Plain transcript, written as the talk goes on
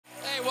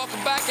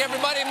back,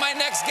 everybody. My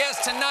next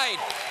guest tonight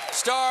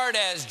starred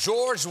as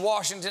George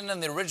Washington in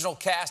the original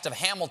cast of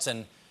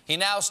Hamilton. He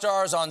now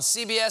stars on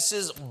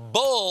CBS's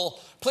Bull.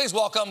 Please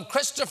welcome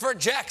Christopher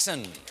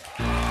Jackson.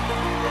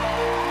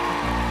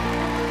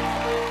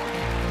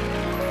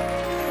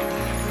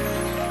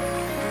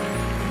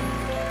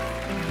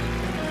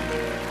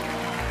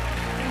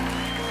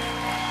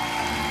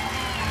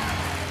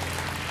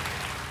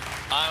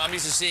 I'm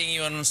used to seeing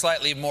you in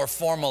slightly more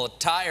formal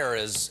attire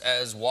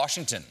as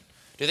Washington.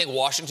 Do you think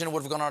Washington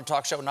would have gone on a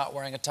talk show not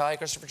wearing a tie,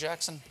 Christopher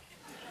Jackson?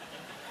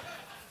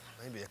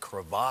 Maybe a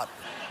cravat.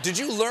 Did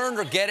you learn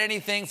or get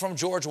anything from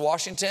George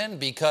Washington?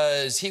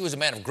 Because he was a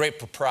man of great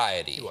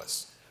propriety. He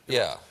was.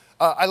 Yeah.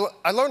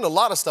 I learned a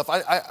lot of stuff.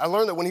 I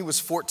learned that when he was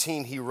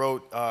 14, he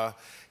wrote,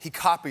 he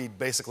copied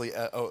basically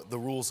the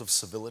rules of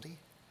civility.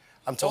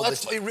 I'm told are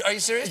you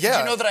serious? Yeah. Did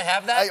you know that I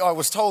have that? I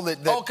was told that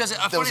oh, because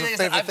funny thing is,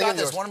 I've got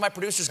this. Yours. One of my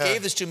producers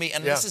gave this to me,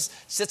 and this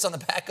sits on the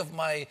back of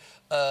my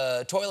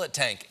toilet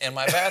tank in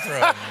my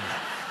bathroom.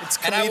 It's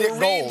comedic and I will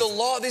read gold. the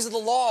law. These are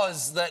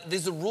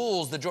the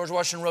rules that George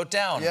Washington wrote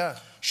down. Yeah.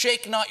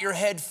 Shake not your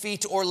head,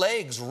 feet, or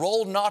legs.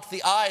 Roll not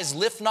the eyes.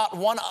 Lift not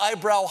one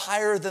eyebrow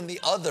higher than the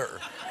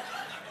other.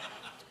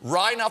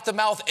 Wry not the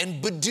mouth,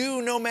 and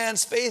bedew no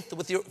man's face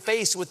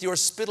with your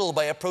spittle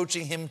by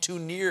approaching him too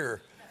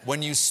near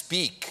when you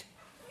speak.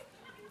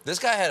 This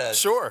guy had a...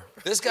 Sure.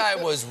 This guy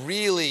was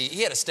really...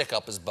 He had a stick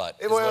up his butt.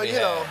 Well, you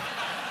know,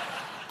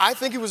 I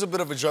think he was a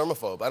bit of a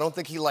germaphobe. I don't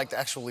think he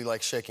actually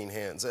liked shaking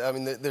hands. I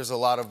mean, there's a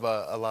lot of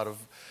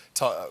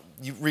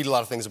you read a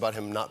lot of things about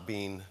him not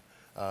being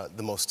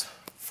the most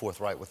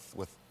forthright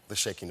with the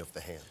shaking of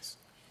the hands.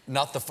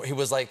 He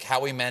was like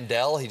Howie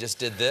Mandel. He just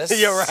did this.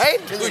 You're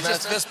right. He was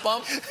just fist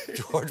bump.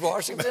 George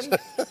Washington.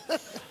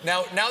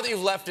 Now that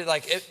you've left it,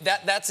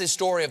 that's the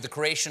story of the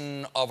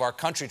creation of our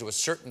country to a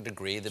certain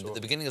degree, the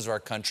beginnings of our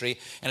country,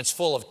 and it's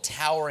full of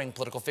towering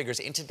political figures.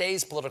 In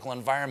today's political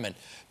environment,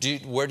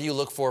 where do you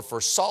look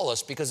for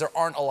solace? Because there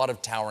aren't a lot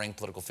of towering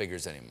political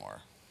figures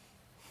anymore.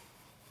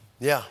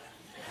 Yeah.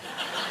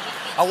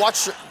 I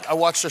watched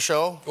the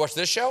show. You watched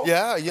this show?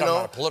 Yeah, you know.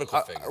 Not a political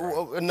figure.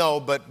 Right? No,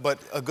 but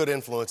a good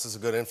influence is a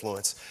good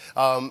influence.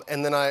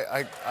 And then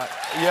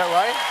yeah,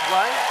 right.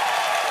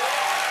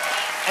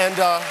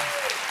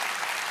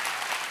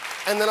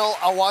 And then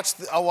I'll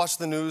watch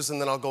the news, and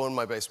then I'll go in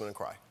my basement and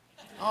cry.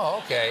 Oh,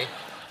 okay.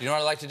 You know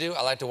what I like to do?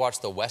 I like to watch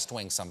The West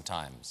Wing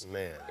sometimes.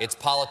 Man. It's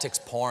politics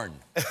porn.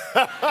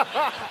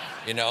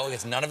 You know,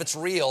 none of it's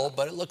real,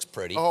 but it looks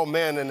pretty. Oh,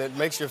 man, and it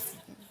makes you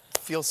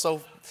feel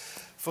so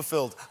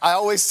fulfilled. I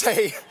always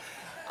say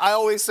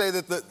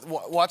that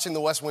watching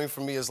The West Wing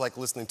for me is like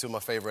listening to my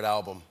favorite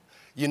album.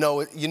 You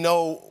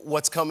know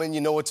what's coming,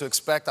 you know what to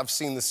expect. I've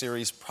seen the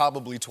series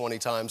probably 20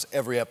 times,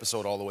 every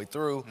episode all the way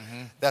through.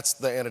 Mm-hmm. That's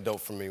the antidote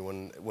for me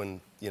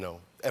when you know,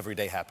 every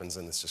day happens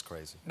and it's just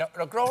crazy. Now,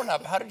 growing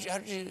up, how did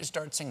you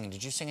start singing?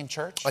 Did you sing in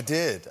church? I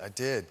did.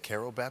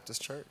 Carroll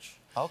Baptist Church.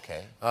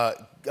 Okay.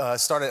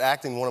 Started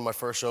acting. One of my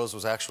first shows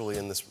was actually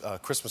in this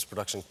Christmas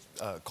production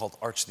called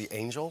Arch the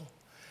Angel.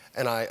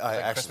 And I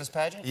actually, Christmas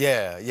pageant?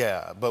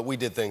 Yeah. But we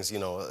did things, you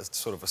know,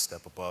 sort of a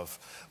step above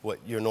what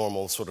your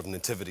normal sort of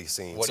nativity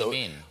scene. What do you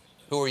mean?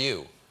 Who are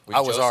you? Were you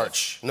I was Joseph?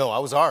 Arch. No, I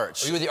was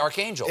Arch. Oh, you were the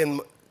Archangel?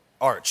 In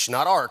Arch,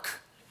 not Ark.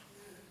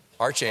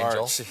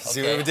 Archangel. Arch. Okay.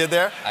 See what we did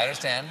there? I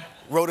understand.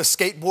 Rode a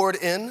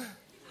skateboard in.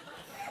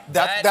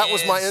 That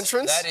was my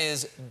entrance. That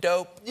is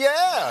dope.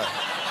 Yeah.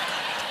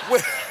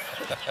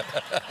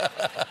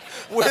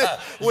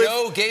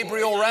 Yo,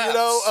 Gabriel Raps. You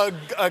know,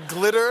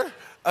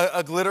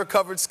 a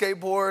glitter-covered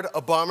skateboard,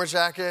 a bomber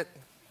jacket.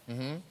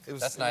 Mm-hmm.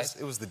 That's nice.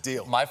 It was the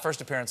deal. My first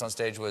appearance on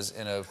stage was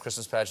in a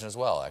Christmas pageant as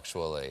well,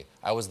 actually.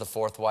 I was the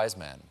fourth wise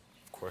man.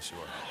 Of course you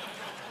were.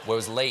 Well, it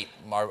was late.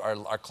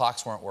 Our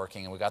clocks weren't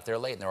working, and we got there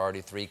late, and there were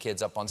already 3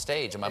 kids up on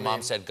stage. And my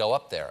mom said, go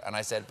up there. And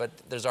I said, but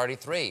there's already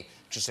 3.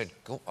 She said,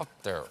 go up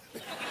there.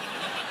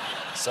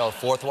 So,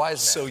 fourth wise man.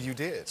 So you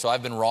did. So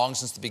I've been wrong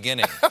since the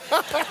beginning.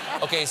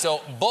 Okay, so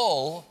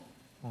Bull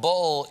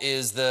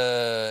is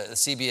the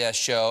CBS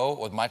show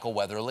with Michael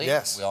Weatherly.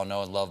 Yes. We all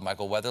know and love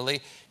Michael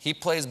Weatherly. He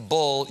plays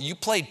Bull. You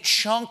play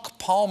Chunk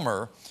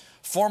Palmer,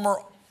 former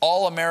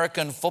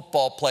All-American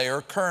football player,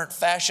 current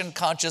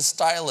fashion-conscious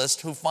stylist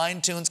who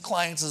fine-tunes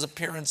clients'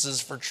 appearances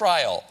for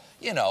trial.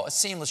 You know, a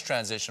seamless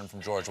transition from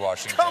George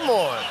Washington. Come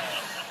on.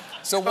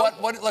 So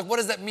what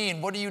does that mean?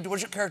 What does your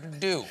character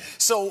do?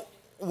 So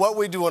what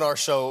we do in our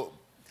show,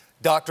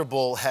 Dr.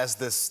 Bull has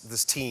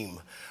this team,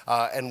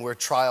 and we're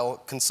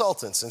trial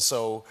consultants. And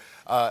so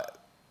a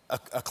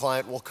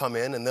client will come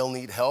in and they'll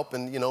need help,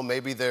 and you know,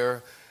 maybe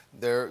their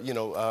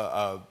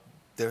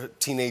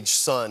teenage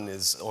son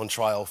is on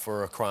trial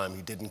for a crime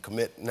he didn't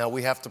commit. Now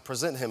we have to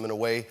present him in a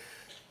way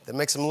that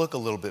makes him look a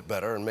little bit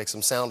better and makes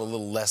him sound a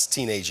little less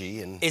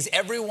teenagey. And is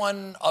every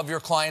one of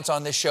your clients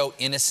on this show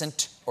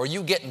innocent, or are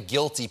you getting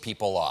guilty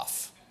people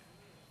off?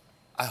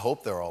 I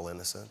hope they're all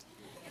innocent.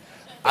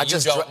 But you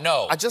don't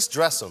know. I just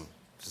dress them.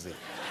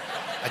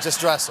 I just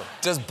dress them.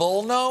 Does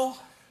Bull know?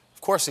 Of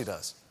course he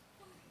does.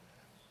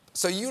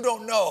 So you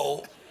don't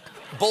know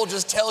Bull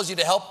just tells you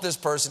to help this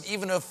person,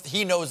 even if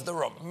he knows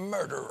they're a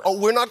murderer. Oh,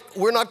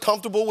 we're not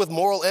comfortable with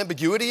moral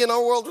ambiguity in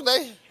our world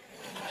today?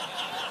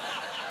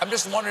 I'm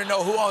just wanting to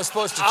know who I was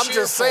supposed to cheer for. I'm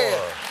just saying,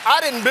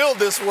 I didn't build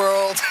this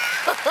world.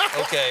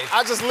 Okay.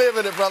 I just live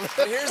in it, brother.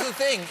 But here's the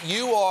thing.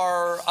 You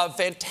are a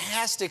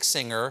fantastic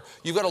singer.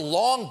 You've got a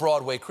long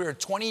Broadway career,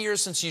 20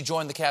 years since you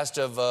joined the cast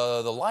of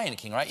The Lion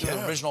King, right? You were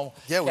the original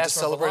we just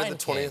cast member of celebrated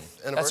the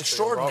 20th anniversary. That's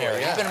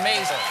extraordinary. Yeah. You've been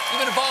amazing.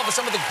 You've been involved with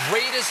some of the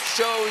greatest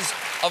shows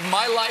of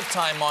my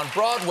lifetime on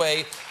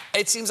Broadway.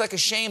 It seems like a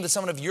shame that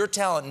someone of your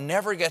talent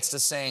never gets to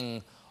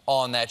sing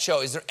on that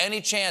show. Is there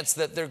any chance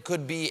that there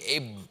could be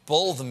a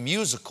Bull the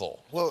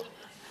Musical? Well,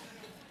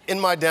 in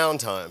my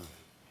downtime,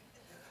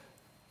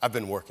 I've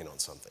been working on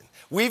something.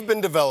 We've been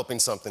developing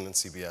something in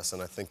CBS,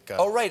 and I think...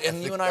 oh, right,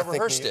 and you and I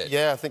rehearsed it.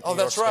 Yeah, I think New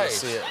York's gonna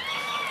see it.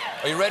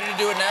 Are you ready to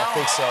do it now? I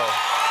think so.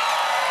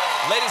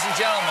 Ladies and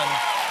gentlemen,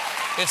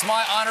 it's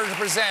my honor to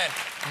present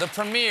the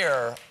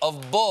premiere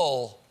of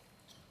Bull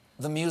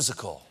the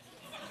Musical.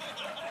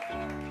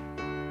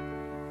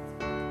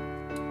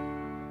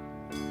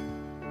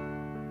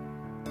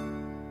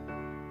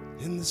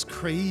 In this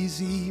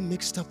crazy,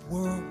 mixed-up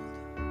world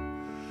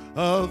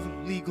of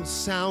legal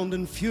sound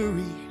and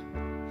fury,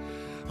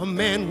 a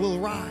man will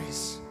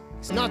rise.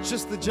 He's not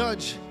just the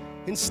judge.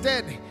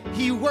 Instead,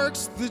 he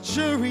works the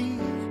jury.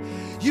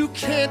 You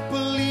can't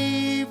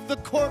believe the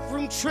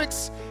courtroom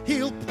tricks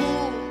he'll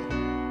pull.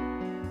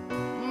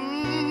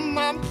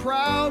 I'm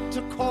proud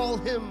to call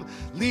him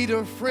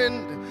leader,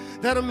 friend,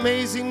 that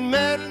amazing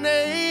man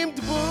named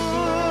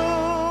Bull.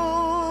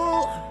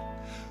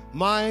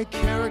 My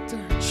character,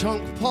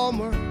 Chunk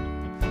Palmer,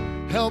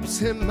 helps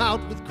him out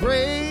with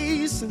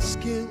grace and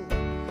skill.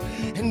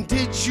 And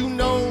did you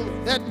know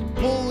that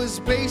Bull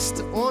is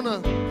based on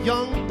a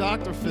young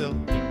Dr. Phil?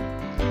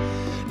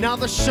 Now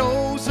the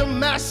show's a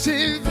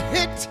massive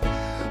hit,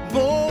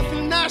 both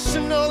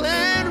national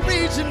and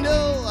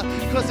regional,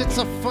 'cause it's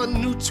a fun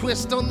new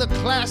twist on the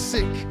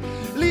classic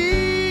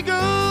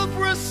legal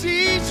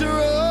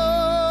procedural.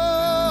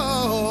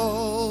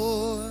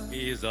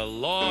 He's a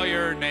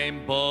lawyer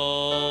named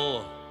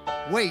Bull.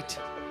 Wait,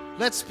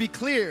 let's be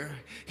clear.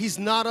 He's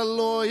not a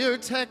lawyer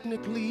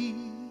technically.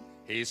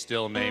 He's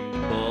still named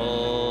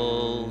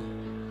Bull.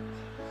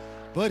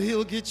 But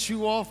he'll get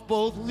you off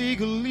both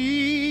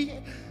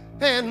legally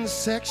and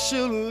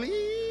sexually.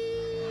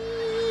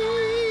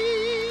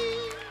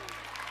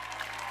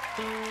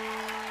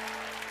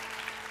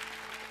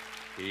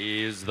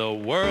 He's the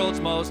world's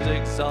most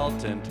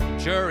exultant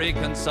jury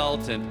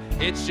consultant.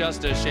 It's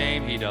just a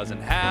shame he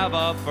doesn't have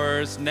a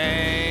first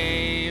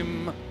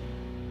name.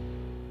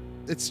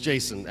 It's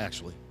Jason,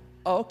 actually.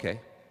 Oh, okay.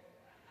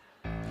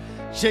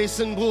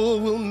 Jason Bull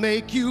will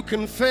make you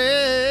confess.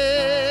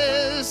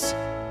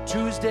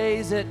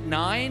 Tuesdays at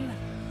 9?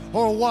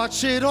 Or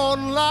watch it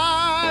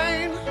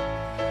online.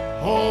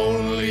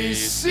 Only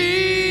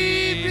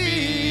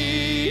CBS.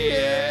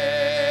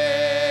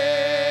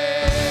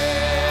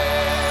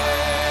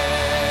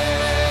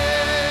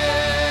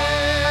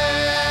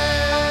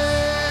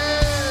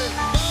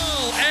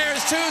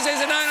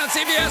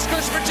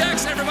 Christopher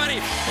Jackson, everybody.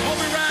 We'll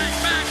be right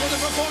back with a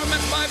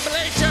performance by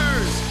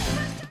Bleachers.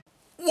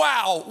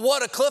 Wow,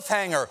 what a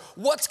cliffhanger.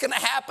 What's going to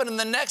happen in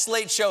the next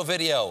Late Show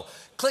video?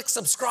 Click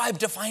subscribe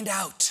to find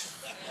out.